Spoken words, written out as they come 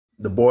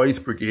the Boys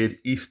Brigade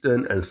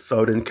Eastern and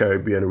Southern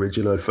Caribbean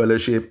Regional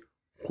Fellowship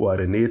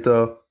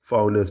Coordinator,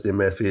 Founders Day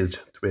Message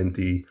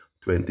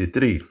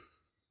 2023.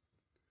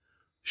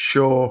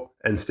 Sure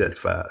and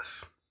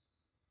steadfast.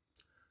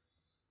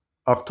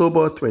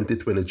 October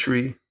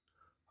 2023,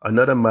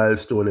 another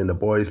milestone in the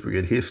Boys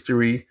Brigade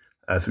history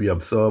as we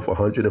observe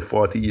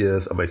 140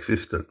 years of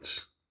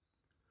existence.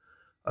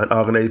 An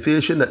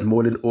organization that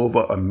molded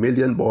over 1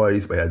 million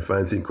boys by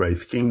advancing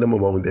Christ's kingdom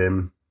among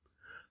them,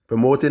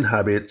 promoting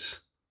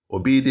habits,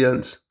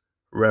 obedience,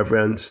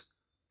 reverence,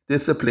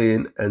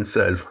 discipline, and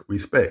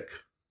self-respect.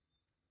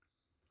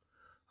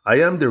 I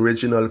am the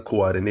regional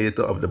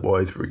coordinator of the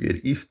Boys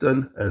Brigade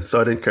Eastern and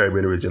Southern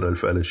Caribbean Regional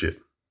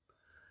Fellowship.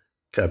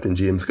 Captain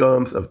James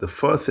Gomes of the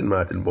 1st St.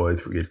 Martin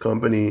Boys Brigade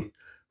Company,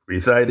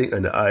 residing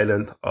on the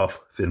island of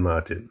St.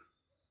 Martin.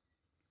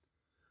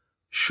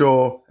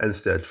 Sure and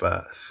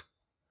steadfast.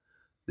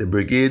 The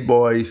Brigade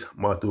Boys'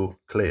 motto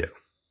clear.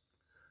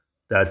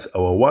 That's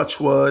our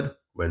watchword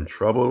when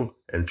trouble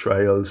and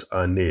trials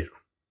are near.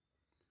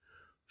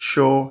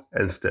 Sure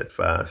and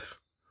steadfast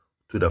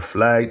to the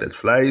flag that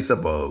flies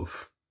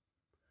above.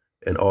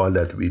 And all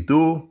that we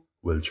do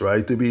will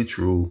try to be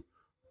true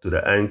to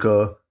the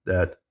anchor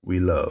that we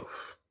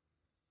love.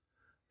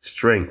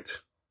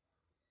 Strength,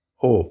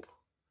 hope,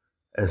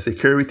 and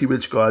security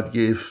which God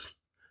gives,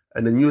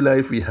 and the new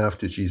life we have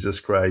to Jesus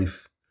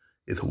Christ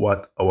is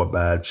what our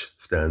badge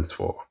stands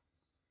for.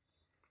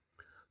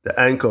 The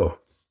anchor,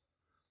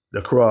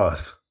 the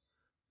cross,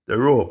 the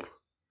rope,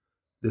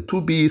 the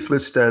two B's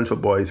which stand for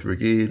Boys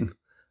Brigade,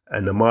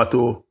 and the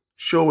motto,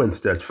 Sure and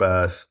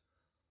Steadfast,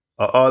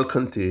 are all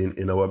contained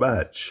in our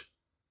badge.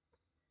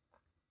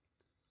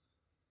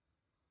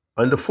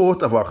 On the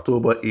 4th of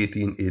October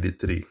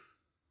 1883,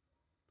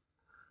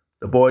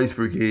 the Boys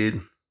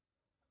Brigade,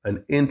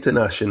 an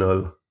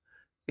international,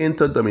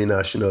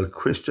 interdenominational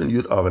Christian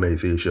youth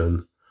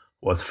organization,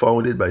 was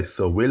founded by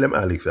Sir William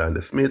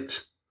Alexander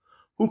Smith,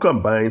 who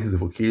combined his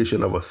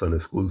vocation of a Sunday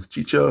school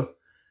teacher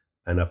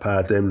and a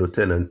part-time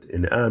lieutenant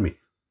in the Army.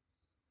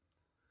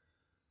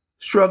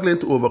 Struggling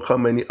to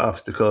overcome many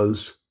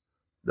obstacles,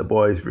 the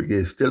Boys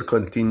Brigade still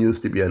continues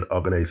to be an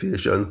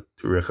organization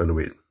to reckon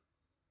with.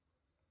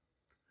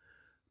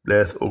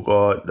 Bless, O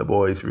God, the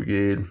Boys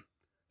Brigade,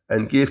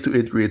 and give to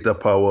it greater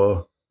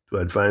power to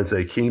advance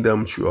thy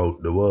kingdom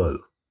throughout the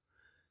world.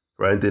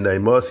 Grant in thy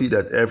mercy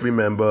that every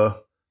member,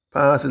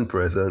 past and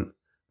present,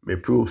 may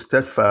prove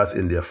steadfast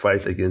in their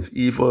fight against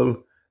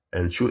evil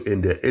and true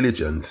in their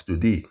allegiance to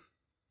thee.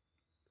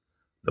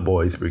 The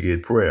Boys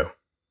Brigade Prayer.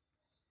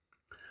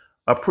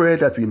 A prayer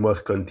that we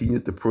must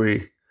continue to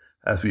pray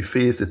as we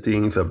face the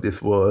things of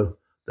this world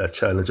that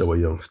challenge our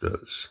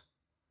youngsters.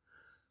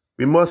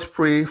 We must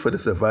pray for the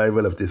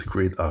survival of this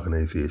great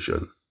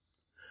organization.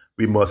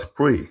 We must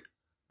pray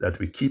that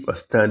we keep a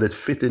standard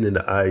fitting in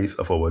the eyes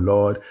of our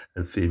Lord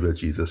and Savior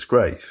Jesus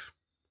Christ.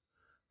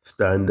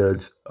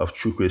 Standards of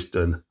true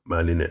Christian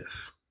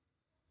manliness.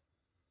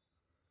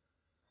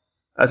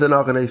 As an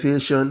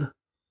organization,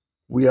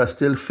 we are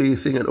still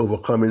facing and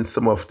overcoming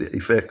some of the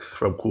effects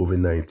from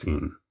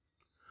COVID-19.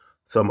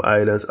 Some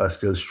islands are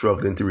still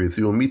struggling to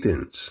resume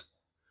meetings,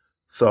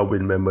 some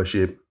with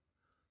membership,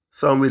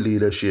 some with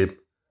leadership,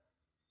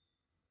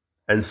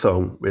 and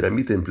some with a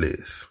meeting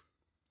place.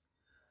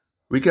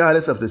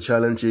 Regardless of the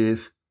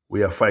challenges,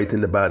 we are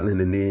fighting the battle in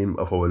the name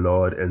of our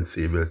Lord and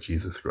Savior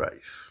Jesus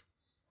Christ.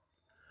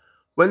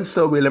 When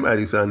Sir William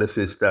Alexander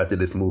Smith started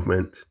this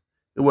movement,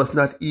 it was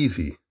not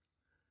easy,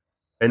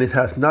 and it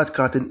has not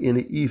gotten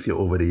any easier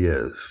over the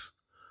years.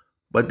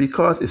 But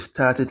because it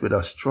started with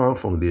a strong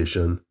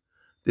foundation,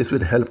 this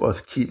will help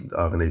us keep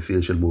the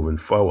organization moving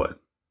forward.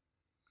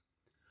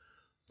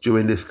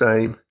 During this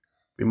time,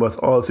 we must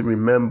also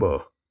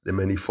remember the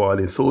many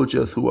fallen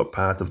soldiers who were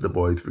part of the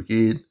Boys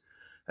Brigade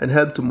and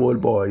helped to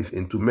mold boys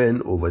into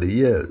men over the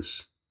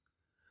years.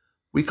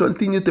 We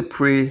continue to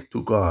pray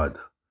to God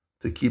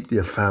to keep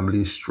their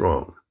families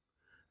strong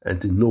and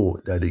to know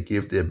that they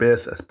give their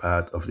best as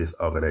part of this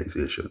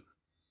organization.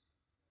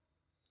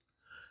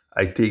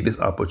 I take this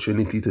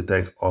opportunity to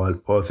thank all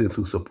persons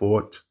who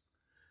support,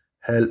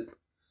 help,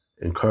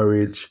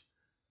 encourage,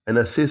 and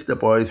assist the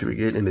Boys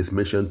Brigade in its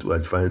mission to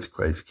advance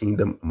Christ's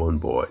kingdom among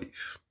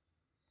boys.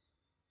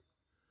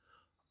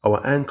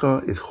 Our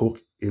anchor is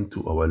hooked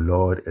into our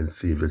Lord and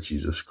Savior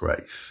Jesus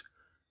Christ,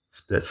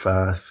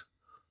 steadfast,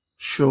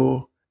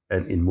 sure,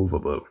 and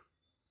immovable.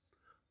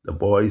 The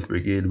Boys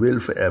Brigade will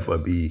forever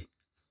be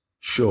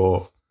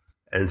sure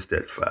and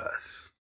steadfast.